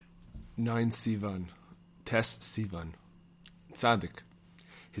9 Sivan. Tes Sivan. Tzaddik.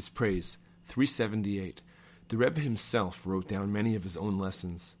 His praise. 378. The Rebbe himself wrote down many of his own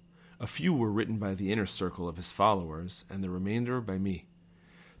lessons. A few were written by the inner circle of his followers, and the remainder by me.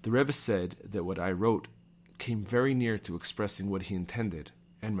 The Rebbe said that what I wrote came very near to expressing what he intended,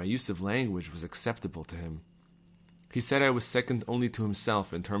 and my use of language was acceptable to him. He said I was second only to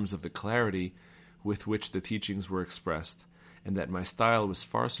himself in terms of the clarity with which the teachings were expressed, and that my style was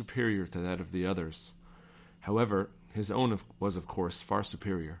far superior to that of the others. However, his own was of course far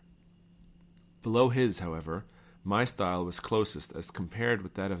superior. Below his, however, my style was closest as compared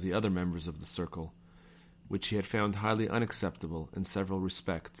with that of the other members of the circle, which he had found highly unacceptable in several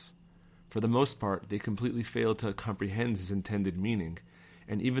respects. For the most part, they completely failed to comprehend his intended meaning,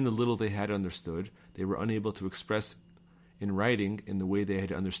 and even the little they had understood, they were unable to express in writing in the way they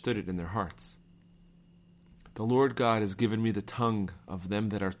had understood it in their hearts. The Lord God has given me the tongue of them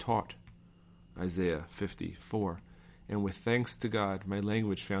that are taught. Isaiah 50:4. And with thanks to God, my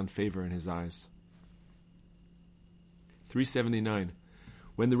language found favor in his eyes. 379.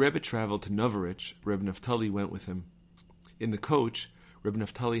 When the Rebbe traveled to Novaraich, Reb Naftali went with him. In the coach, Reb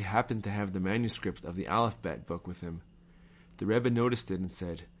Naftali happened to have the manuscript of the Aleph-Bet book with him. The Rebbe noticed it and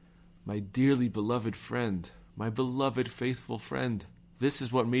said, "My dearly beloved friend, my beloved faithful friend, this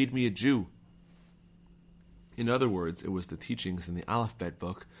is what made me a Jew." In other words, it was the teachings in the Aleph-Bet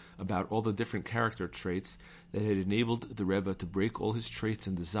book about all the different character traits that had enabled the Rebbe to break all his traits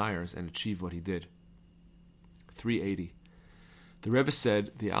and desires and achieve what he did. 380. The Rebbe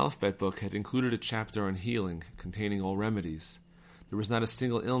said the Aleph-Bet book had included a chapter on healing, containing all remedies. There was not a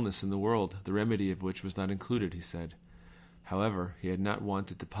single illness in the world, the remedy of which was not included, he said. However, he had not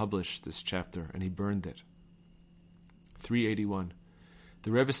wanted to publish this chapter, and he burned it. 381.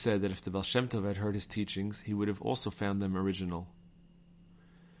 The Rebbe said that if the Baal Shem Tov had heard his teachings, he would have also found them original.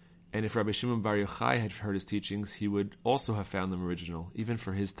 And if Rabbi Shimon Bar Yochai had heard his teachings, he would also have found them original, even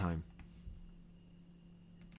for his time.